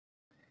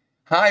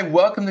Hi,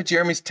 welcome to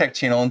Jeremy's Tech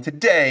Channel, and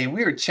today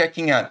we are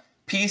checking out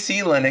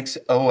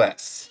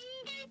PCLinuxOS.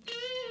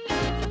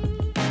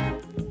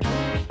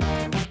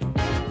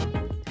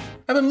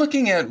 I've been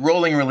looking at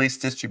rolling release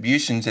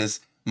distributions as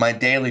my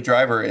daily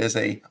driver is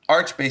a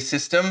Arch-based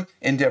system,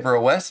 Endeavour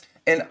OS,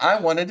 and I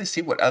wanted to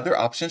see what other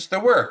options there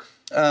were.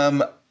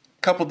 A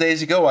couple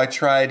days ago, I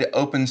tried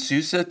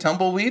OpenSUSE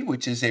Tumbleweed,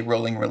 which is a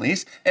rolling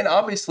release, and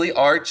obviously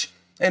Arch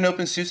and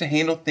OpenSUSE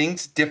handle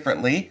things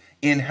differently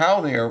in how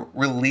they are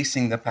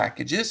releasing the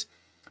packages.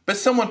 But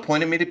someone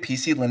pointed me to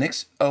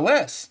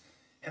PCLinuxOS,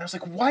 and I was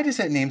like, why does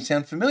that name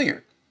sound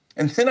familiar?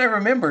 And then I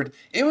remembered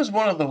it was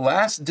one of the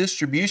last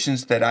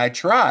distributions that I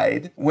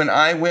tried when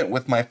I went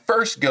with my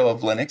first go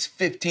of Linux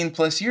 15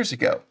 plus years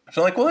ago.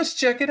 So I'm like, well, let's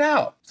check it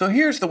out. So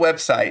here's the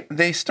website.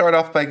 They start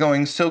off by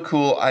going, so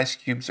cool, ice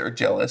cubes are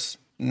jealous.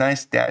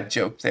 Nice dad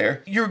joke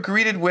there. You're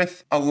greeted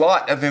with a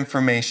lot of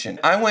information.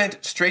 I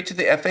went straight to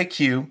the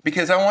FAQ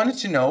because I wanted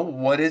to know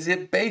what is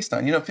it based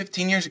on. You know,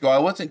 15 years ago, I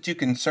wasn't too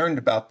concerned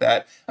about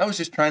that. I was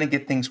just trying to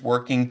get things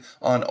working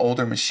on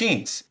older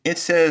machines. It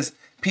says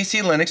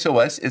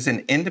PCLinuxOS is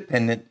an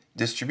independent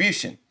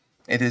distribution.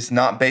 It is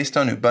not based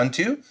on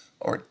Ubuntu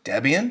or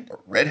Debian or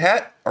Red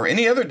Hat or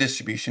any other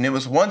distribution. It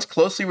was once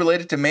closely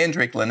related to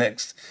Mandrake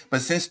Linux,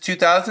 but since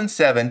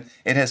 2007,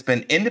 it has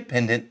been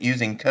independent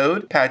using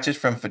code patches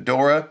from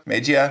Fedora,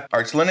 Mageia,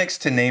 Arch Linux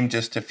to name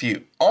just a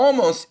few.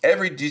 Almost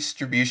every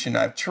distribution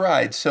I've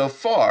tried so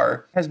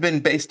far has been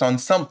based on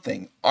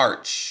something,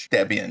 Arch,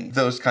 Debian,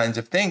 those kinds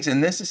of things,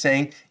 and this is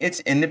saying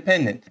it's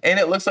independent. And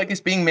it looks like it's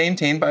being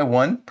maintained by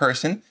one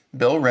person,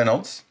 Bill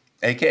Reynolds,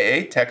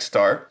 aka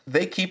Techstar.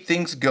 They keep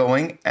things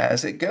going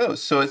as it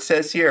goes. So it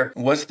says here,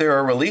 was there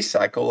a release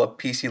cycle of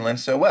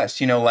PCLinuxOS?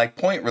 You know, like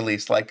point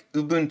release, like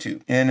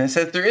Ubuntu. And it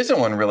says there isn't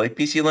one really.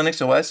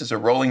 PCLinuxOS is a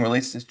rolling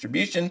release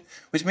distribution,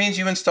 which means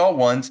you install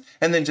once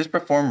and then just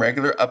perform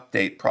regular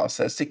update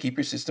process to keep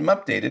your system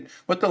updated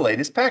with the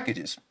latest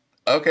packages.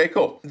 Okay,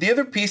 cool. The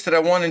other piece that I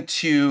wanted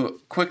to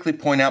quickly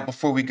point out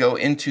before we go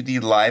into the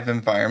live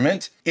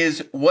environment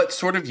is what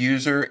sort of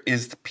user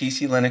is the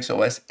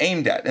PCLinuxOS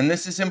aimed at? And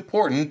this is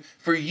important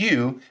for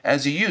you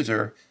as a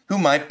user who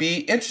might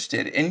be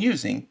interested in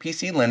using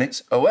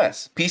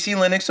PCLinuxOS.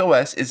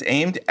 PCLinuxOS is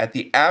aimed at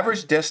the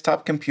average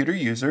desktop computer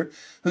user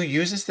who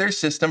uses their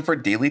system for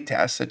daily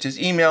tasks such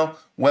as email,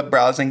 web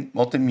browsing,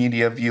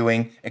 multimedia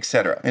viewing,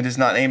 etc. It is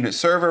not aimed at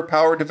server,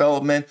 power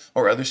development,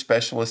 or other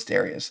specialist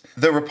areas.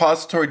 The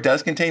repository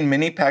does contain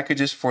many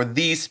packages for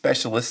these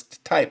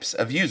specialist types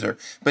of user,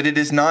 but it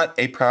is not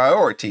a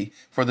priority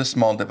for the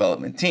small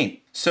development team.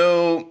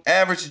 So,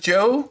 average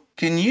Joe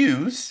can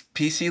use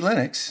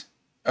PCLinuxOS.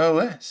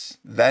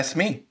 That's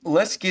me.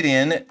 Let's get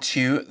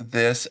into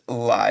this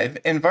live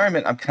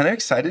environment. I'm kind of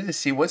excited to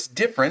see what's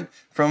different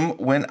from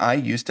when I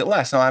used it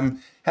last. Now,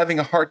 I'm having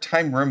a hard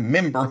time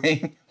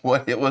remembering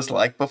what it was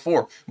like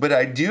before, but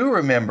I do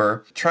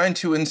remember trying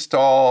to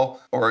install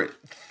or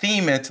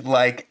theme it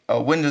like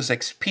a Windows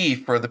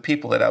XP for the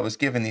people that I was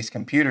giving these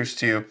computers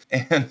to,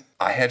 and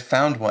I had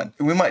found one.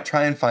 We might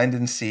try and find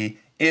and see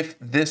if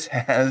this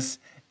has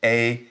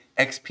a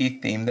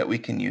XP theme that we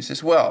can use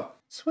as well.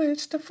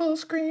 Switch to full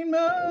screen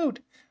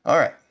mode. All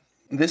right,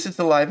 this is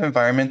the live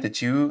environment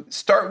that you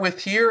start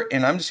with here,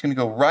 and I'm just gonna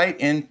go right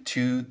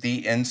into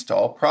the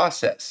install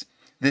process.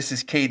 This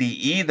is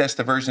KDE, that's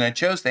the version I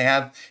chose. They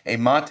have a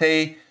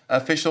Mate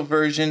official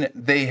version,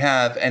 they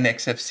have an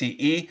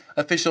XFCE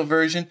official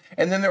version,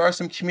 and then there are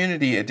some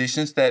community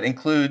editions that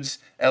includes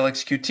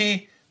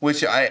LXQT,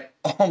 which I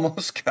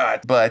almost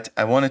got, but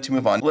I wanted to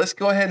move on. Let's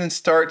go ahead and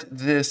start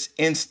this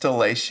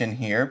installation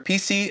here.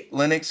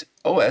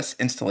 PCLinuxOS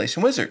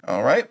installation wizard.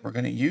 All right, we're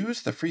gonna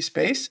use the free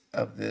space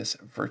of this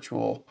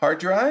virtual hard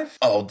drive.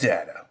 All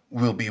data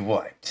will be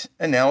wiped.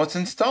 And now it's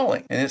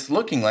installing, and it's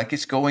looking like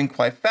it's going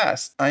quite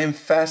fast. I am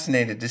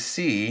fascinated to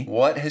see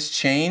what has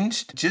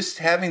changed. Just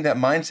having that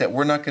mindset,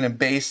 we're not gonna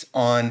base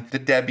on the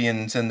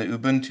Debians and the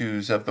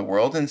Ubuntus of the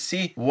world and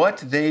see what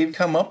they've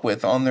come up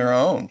with on their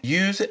own.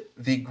 Use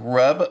the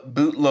grub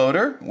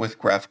bootloader with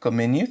graphical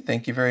menu.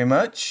 Thank you very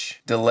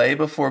much. Delay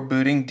before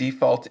booting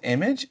default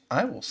image.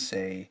 I will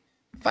say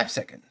 5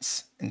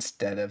 seconds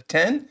instead of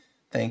 10.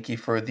 Thank you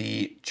for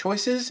the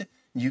choices.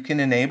 You can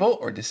enable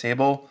or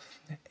disable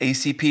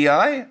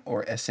ACPI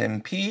or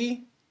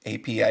SMP,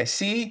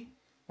 APIC,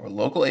 or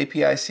local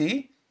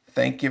APIC.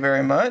 Thank you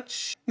very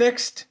much.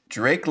 Next,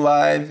 Drake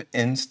Live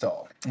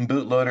install.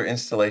 Bootloader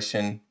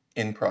installation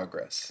in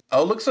progress.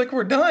 Oh, looks like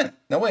we're done.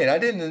 No, wait, I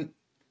didn't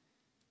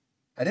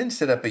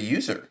set up a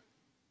user.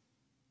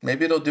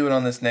 Maybe it'll do it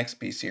on this next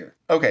piece here.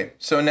 Okay,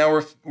 so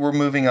now we're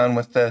moving on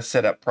with the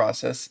setup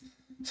process.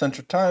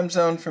 Central time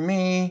zone for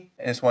me.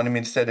 And it's wanting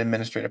me to set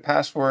administrative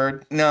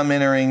password. Now I'm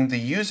entering the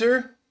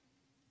user.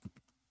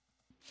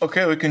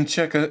 Okay, we can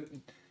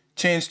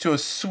change to a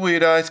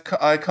sweet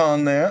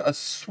icon there, a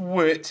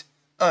sweet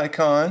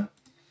icon.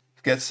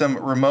 Got some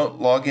remote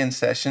login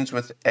sessions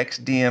with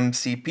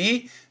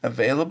XDMCP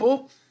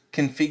available.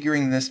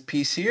 Configuring this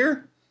piece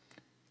here.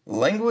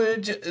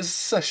 Language,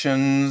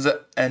 sessions,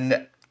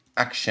 and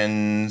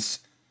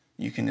actions.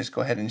 You can just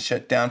go ahead and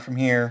shut down from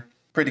here.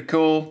 Pretty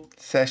cool.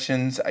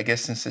 Sessions, I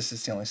guess since this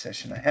is the only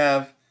session I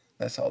have,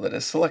 that's all that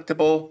is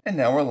selectable. And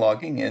now we're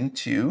logging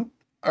into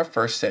our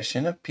first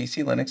session of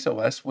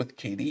PCLinuxOS with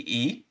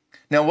KDE.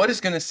 Now what is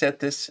going to set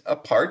this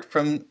apart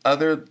from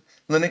other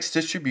Linux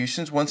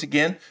distributions? Once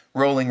again,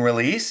 rolling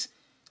release.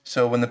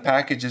 So when the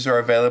packages are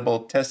available,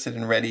 tested,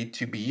 and ready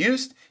to be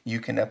used, you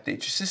can update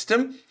your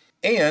system.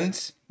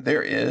 And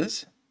there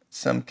is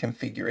some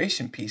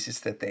configuration pieces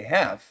that they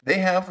have. They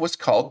have what's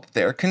called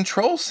their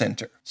control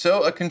center.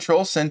 So a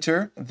control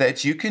center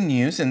that you can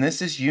use, and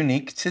this is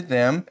unique to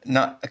them,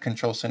 not a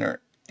control center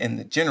in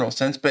the general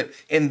sense, but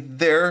in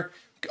their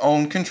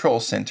own control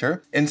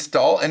center.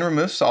 Install and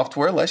remove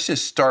software. Let's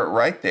just start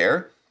right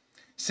there.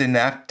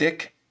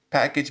 Synaptic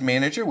Package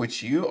Manager,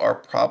 which you are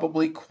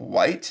probably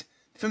quite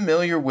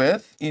familiar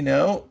with. You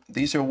know,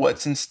 these are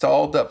what's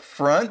installed up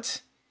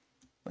front.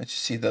 Let's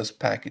see those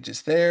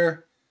packages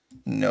there.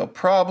 No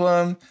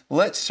problem.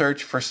 Let's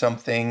search for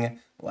something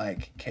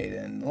like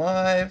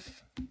Kdenlive.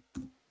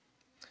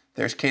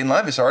 There's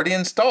Kdenlive. It's already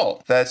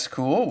installed. That's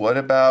cool. What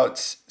about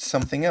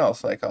something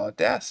else like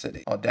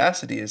Audacity?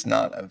 Audacity is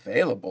not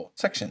available.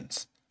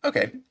 Sections.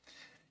 Okay.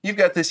 You've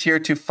got this here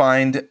to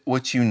find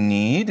what you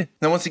need.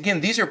 Now, once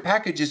again, these are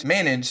packages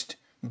managed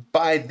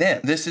by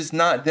them. This is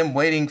not them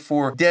waiting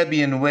for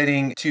Debian,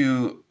 waiting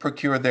to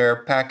procure their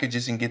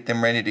packages and get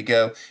them ready to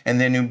go,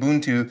 and then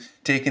Ubuntu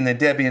taking the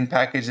Debian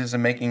packages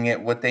and making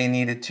it what they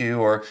needed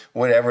to, or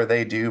whatever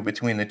they do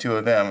between the two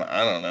of them.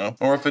 I don't know.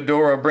 Or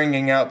Fedora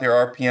bringing out their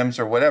RPMs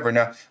or whatever.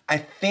 Now, I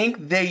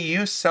think they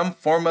use some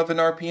form of an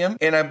RPM,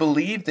 and I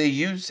believe they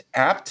use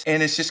apt,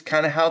 and it's just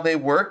kind of how they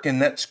work,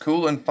 and that's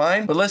cool and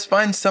fine. But let's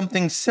find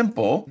something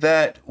simple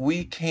that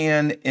we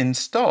can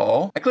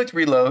install. I clicked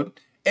reload,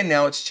 and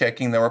now it's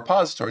checking the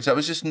repositories. I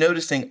was just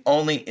noticing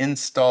only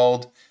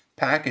installed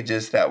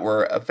packages that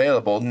were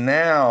available.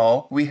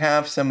 Now we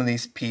have some of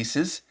these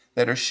pieces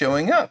that are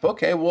showing up.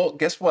 Okay, well,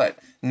 guess what?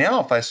 Now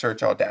if I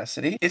search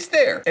Audacity, it's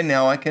there. And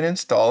now I can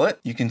install it.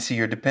 You can see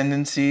your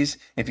dependencies.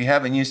 If you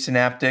haven't used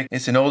Synaptic,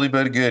 it's an oldie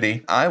but a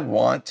goodie. I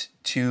want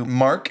to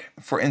mark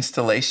for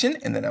installation,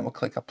 and then I will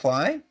click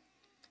apply,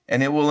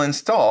 and it will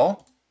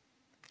install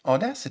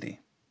Audacity.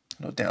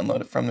 It'll download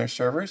it from their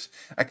servers.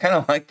 I kind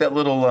of like that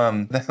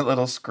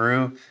little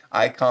screw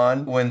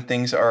icon when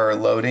things are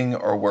loading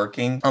or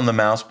working on the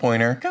mouse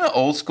pointer. Kind of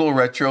old school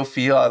retro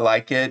feel. I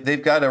like it.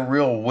 They've got a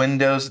real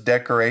Windows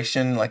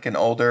decoration, like an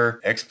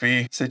older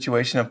XP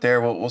situation up there.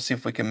 We'll see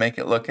if we can make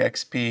it look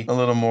XP a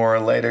little more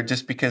later,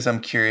 just because I'm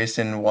curious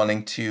and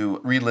wanting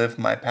to relive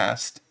my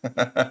past.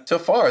 So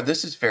far,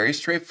 this is very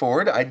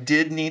straightforward. I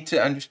did need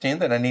to understand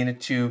that I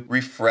needed to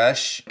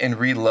refresh and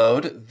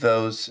reload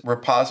those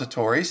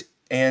repositories.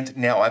 And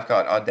now I've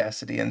got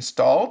Audacity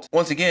installed.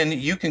 Once again,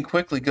 you can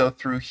quickly go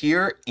through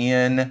here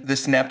in the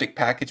Synaptic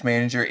Package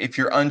Manager if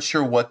you're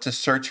unsure what to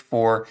search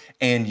for,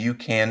 and you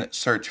can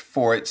search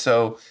for it.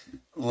 So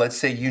let's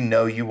say you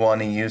know you want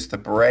to use the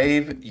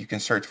Brave. You can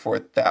search for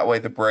it that way,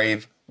 the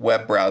Brave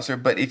web browser.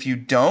 But if you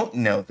don't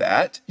know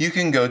that, you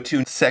can go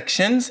to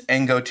Sections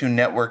and go to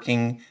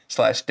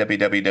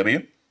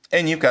networking/www.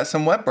 And you've got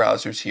some web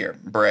browsers here,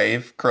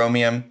 Brave,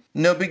 Chromium,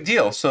 no big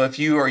deal. So if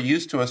you are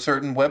used to a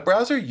certain web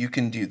browser, you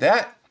can do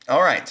that.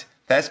 All right,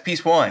 that's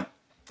piece one.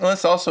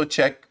 Let's also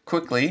check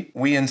quickly.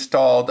 We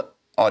installed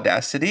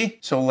Audacity.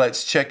 So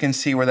let's check and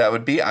see where that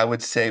would be. I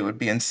would say it would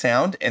be in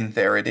Sound, and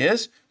there it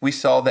is. We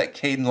saw that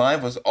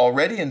Kdenlive was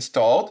already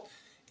installed,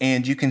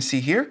 and you can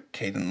see here,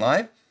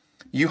 Kdenlive.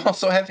 You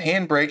also have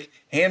Handbrake.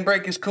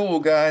 Handbrake is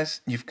cool,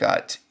 guys. You've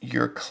got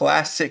your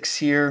classics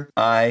here.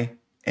 I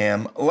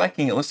am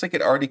liking it. Looks like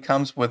it already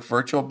comes with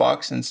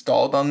VirtualBox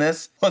installed on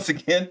this. Once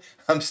again,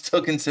 I'm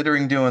still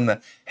considering doing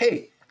the,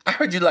 hey, I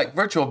heard you like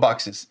virtual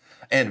boxes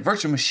and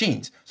virtual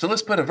machines, so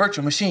let's put a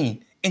virtual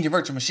machine in your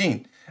virtual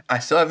machine. I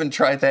still haven't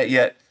tried that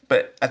yet,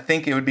 but I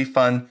think it would be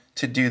fun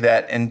to do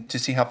that and to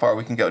see how far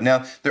we can go.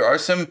 Now, there are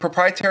some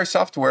proprietary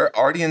software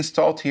already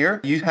installed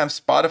here. You have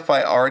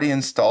Spotify already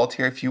installed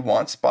here if you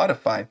want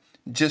Spotify.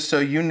 Just so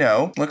you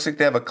know, looks like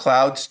they have a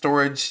cloud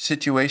storage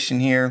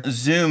situation here.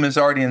 Zoom is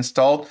already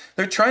installed.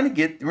 They're trying to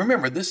get,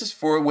 remember, this is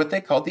for what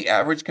they call the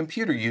average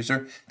computer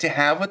user to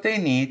have what they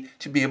need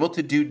to be able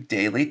to do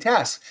daily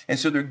tasks. And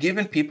so they're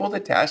giving people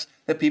the tasks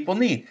that people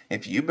need.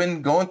 If you've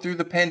been going through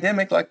the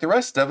pandemic like the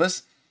rest of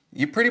us,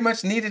 you pretty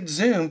much needed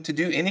Zoom to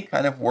do any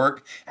kind of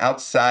work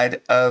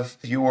outside of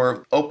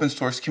your open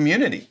source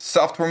community.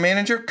 Software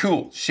Manager,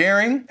 cool.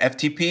 Sharing,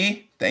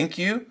 FTP, thank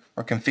you.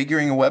 Or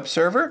configuring a web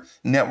server,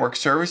 network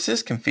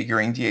services,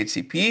 configuring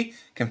DHCP,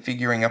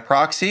 configuring a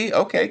proxy,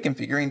 okay,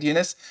 configuring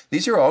DNS.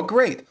 These are all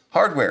great.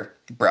 Hardware,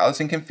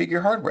 browse and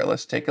configure hardware.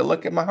 Let's take a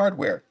look at my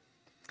hardware.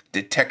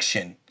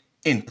 Detection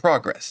in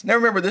progress. Now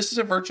remember, this is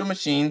a virtual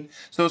machine,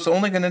 so it's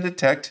only going to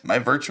detect my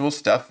virtual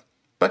stuff.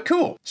 But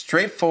cool,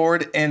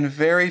 straightforward and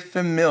very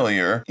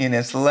familiar in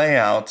its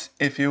layout,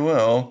 if you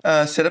will.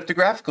 Set up the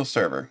graphical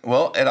server.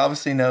 Well, it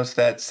obviously knows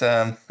that's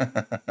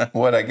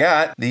what I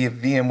got, the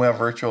VMware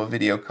virtual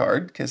video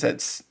card, because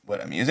that's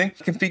what I'm using.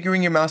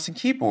 Configuring your mouse and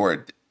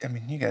keyboard. I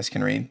mean, you guys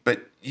can read,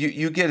 but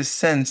you get a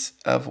sense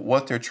of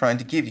what they're trying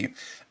to give you.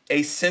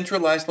 a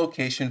centralized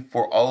location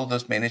for all of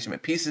those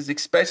management pieces,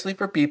 especially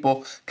for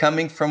people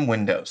coming from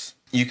Windows.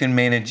 You can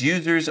manage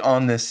users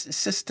on this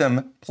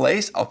system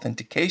place,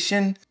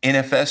 authentication,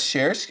 NFS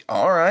shares,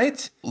 all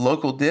right.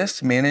 Local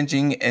disks,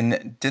 managing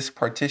and disk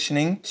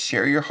partitioning,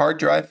 share your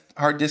hard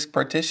disk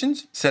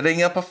partitions,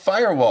 setting up a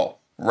firewall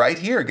right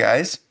here,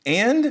 guys,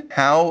 and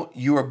how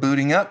you are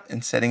booting up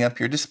and setting up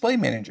your display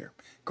manager.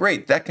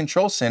 Great, that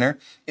control center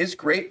is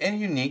great and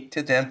unique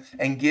to them,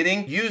 and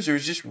getting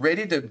users just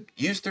ready to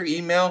use their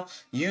email,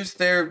 use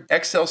their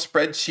Excel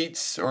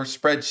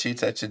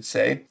spreadsheets, I should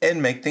say,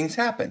 and make things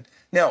happen.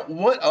 Now,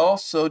 what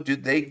also do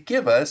they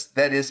give us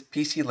that is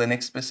PC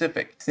Linux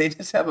specific? They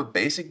just have a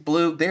basic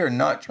blue. They are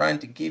not trying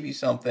to give you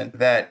something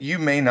that you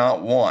may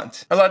not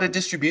want. A lot of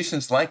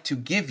distributions like to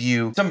give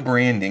you some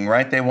branding,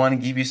 right? They want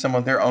to give you some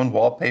of their own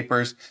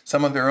wallpapers,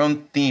 some of their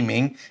own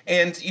theming.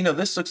 And, you know,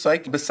 this looks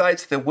like,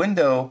 besides the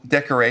window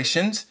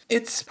decorations,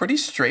 it's pretty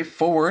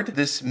straightforward.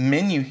 This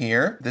menu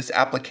here, this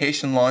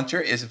application launcher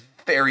is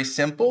very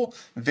simple,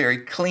 very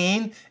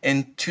clean,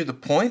 and to the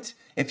point.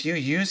 If you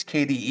use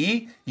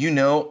KDE, you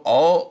know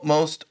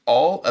almost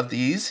all of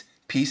these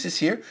pieces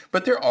here,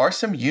 but there are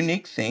some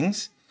unique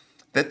things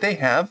that they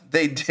have.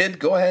 They did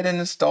go ahead and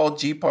install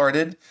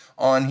gparted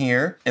on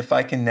here. If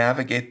I can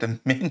navigate the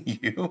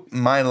menu,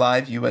 my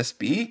live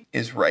USB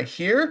is right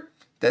here.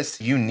 That's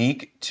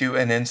unique to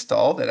an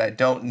install that I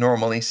don't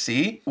normally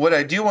see. What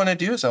I do want to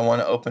do is I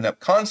want to open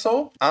up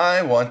console.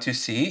 I want to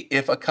see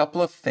if a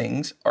couple of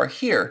things are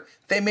here.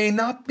 They may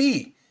not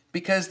be,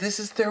 because this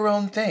is their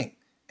own thing.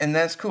 And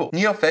that's cool.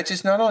 NeoFetch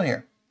is not on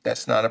here.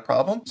 That's not a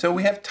problem. So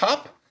we have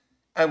top.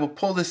 I will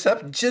pull this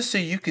up just so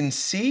you can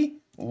see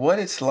what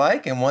it's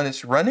like and what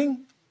it's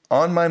running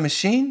on my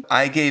machine.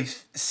 I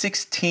gave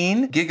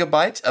 16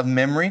 gigabytes of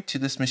memory to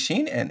this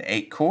machine and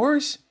 8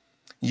 cores.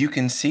 You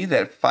can see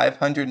that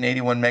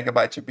 581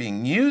 megabytes are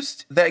being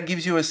used. That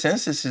gives you a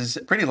sense this is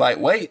pretty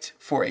lightweight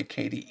for a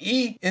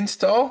KDE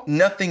install.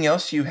 Nothing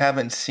else you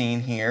haven't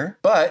seen here,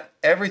 but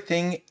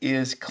everything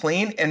is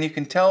clean, and you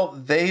can tell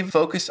they've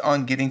focused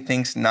on getting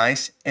things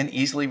nice and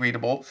easily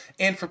readable.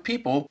 And for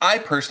people, I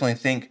personally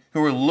think,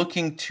 who are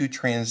looking to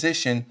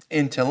transition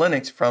into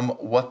Linux from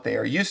what they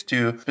are used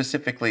to,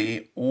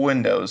 specifically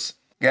Windows.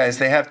 Guys,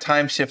 they have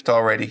time shift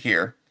already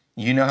here.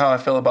 You know how I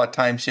feel about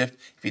time shift.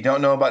 If you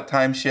don't know about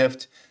time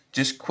shift,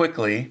 just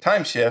quickly,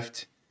 time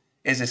shift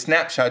is a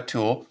snapshot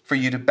tool for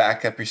you to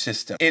back up your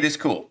system. It is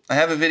cool. I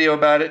have a video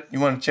about it. You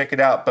want to check it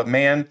out, but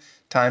man,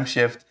 time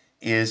shift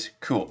is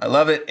cool. I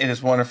love it. It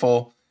is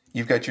wonderful.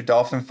 You've got your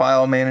Dolphin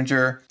file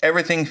manager.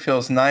 Everything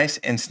feels nice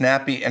and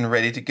snappy and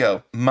ready to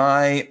go.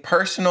 My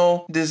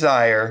personal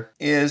desire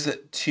is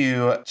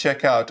to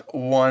check out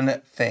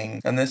one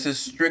thing, and this is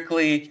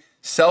strictly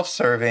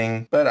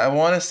self-serving, but I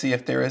want to see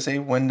if there is a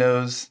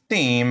Windows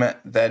theme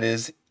that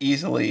is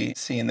easily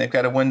seen. They've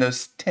got a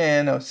Windows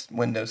 10, a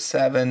Windows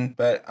 7,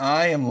 but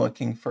I am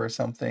looking for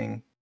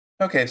something.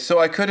 Okay, so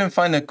I couldn't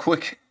find a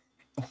quick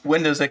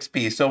Windows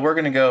XP, so we're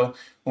going to go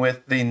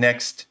with the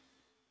next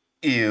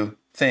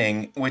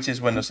thing, which is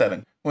Windows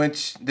 7,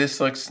 which this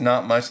looks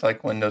not much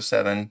like Windows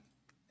 7,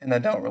 and I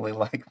don't really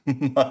like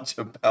much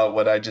about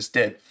what I just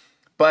did.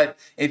 But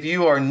if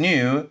you are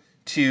new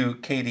to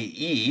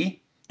KDE,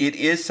 it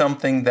is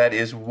something that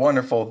is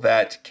wonderful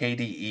that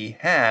KDE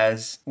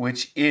has,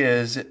 which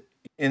is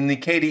in the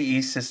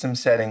KDE system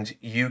settings,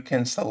 you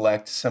can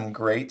select some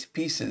great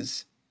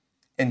pieces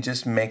and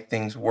just make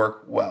things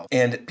work well.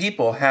 And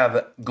people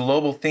have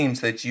global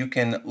themes that you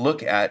can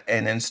look at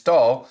and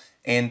install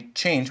and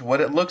change what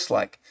it looks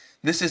like.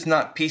 This is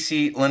not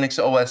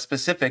PCLinuxOS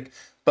specific,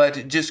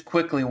 but just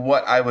quickly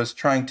what I was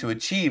trying to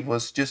achieve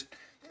was just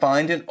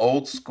find an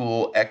old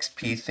school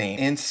XP theme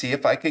and see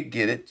if I could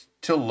get it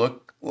to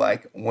look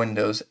like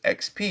Windows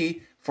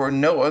XP for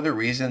no other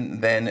reason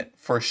than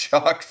for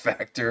shock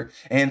factor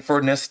and for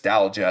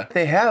nostalgia.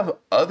 They have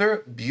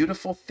other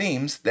beautiful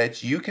themes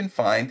that you can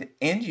find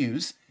and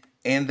use,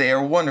 and they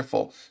are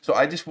wonderful. So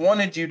I just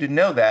wanted you to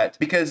know that,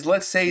 because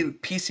let's say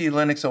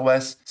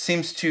PCLinuxOS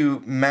seems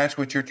to match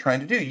what you're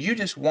trying to do. You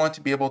just want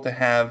to be able to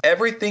have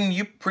everything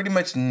you pretty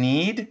much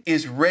need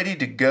is ready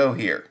to go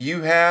here.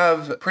 You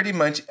have pretty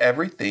much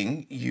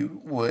everything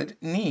you would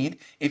need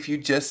if you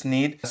just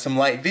need some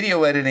light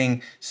video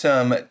editing,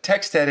 some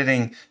text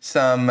editing,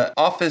 some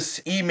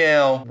office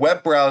email,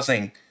 web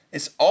browsing.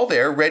 It's all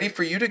there ready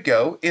for you to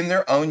go in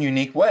their own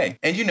unique way.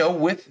 And you know,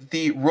 with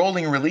the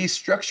rolling release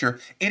structure,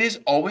 it is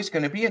always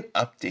going to be an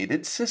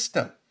updated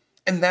system.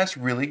 And that's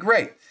really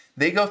great.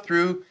 They go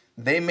through,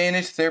 they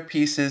manage their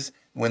pieces.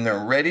 When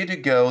they're ready to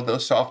go,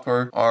 those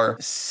software are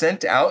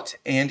sent out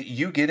and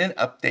you get an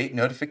update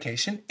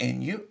notification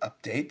and you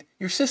update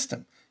your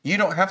system. You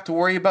don't have to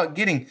worry about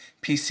getting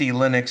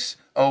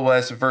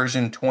PCLinuxOS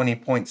version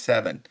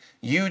 20.7.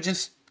 You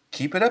just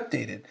keep it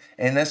updated,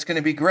 and that's going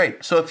to be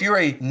great. So if you're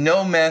a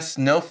no mess,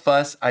 no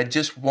fuss, I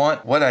just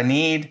want what I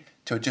need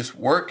to just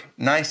work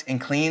nice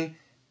and clean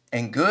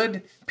and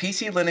good,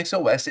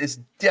 PCLinuxOS is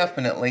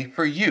definitely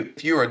for you.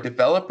 If you're a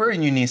developer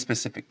and you need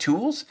specific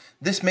tools,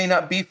 this may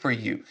not be for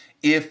you.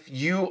 if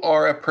you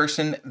are a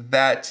person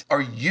that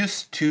are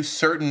used to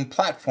certain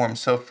platforms.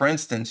 So for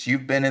instance,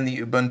 you've been in the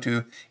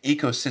Ubuntu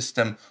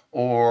ecosystem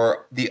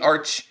or the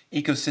Arch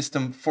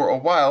ecosystem for a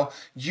while,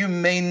 you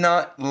may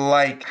not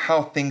like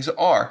how things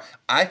are.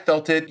 I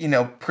felt it,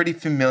 pretty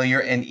familiar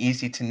and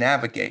easy to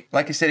navigate.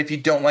 Like I said, if you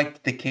don't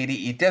like the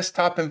KDE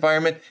desktop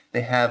environment,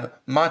 they have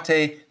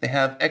Mate, they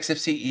have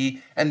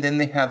XFCE, and then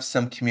they have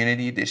some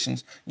community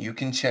editions you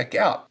can check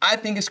out. I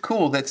think it's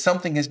cool that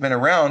something has been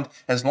around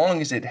as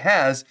long as it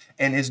has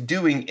and is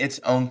doing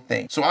its own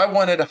thing. So I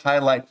wanted to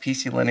highlight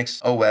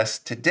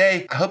PCLinuxOS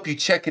today. I hope you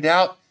check it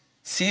out.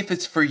 See if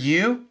it's for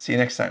you. See you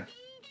next time.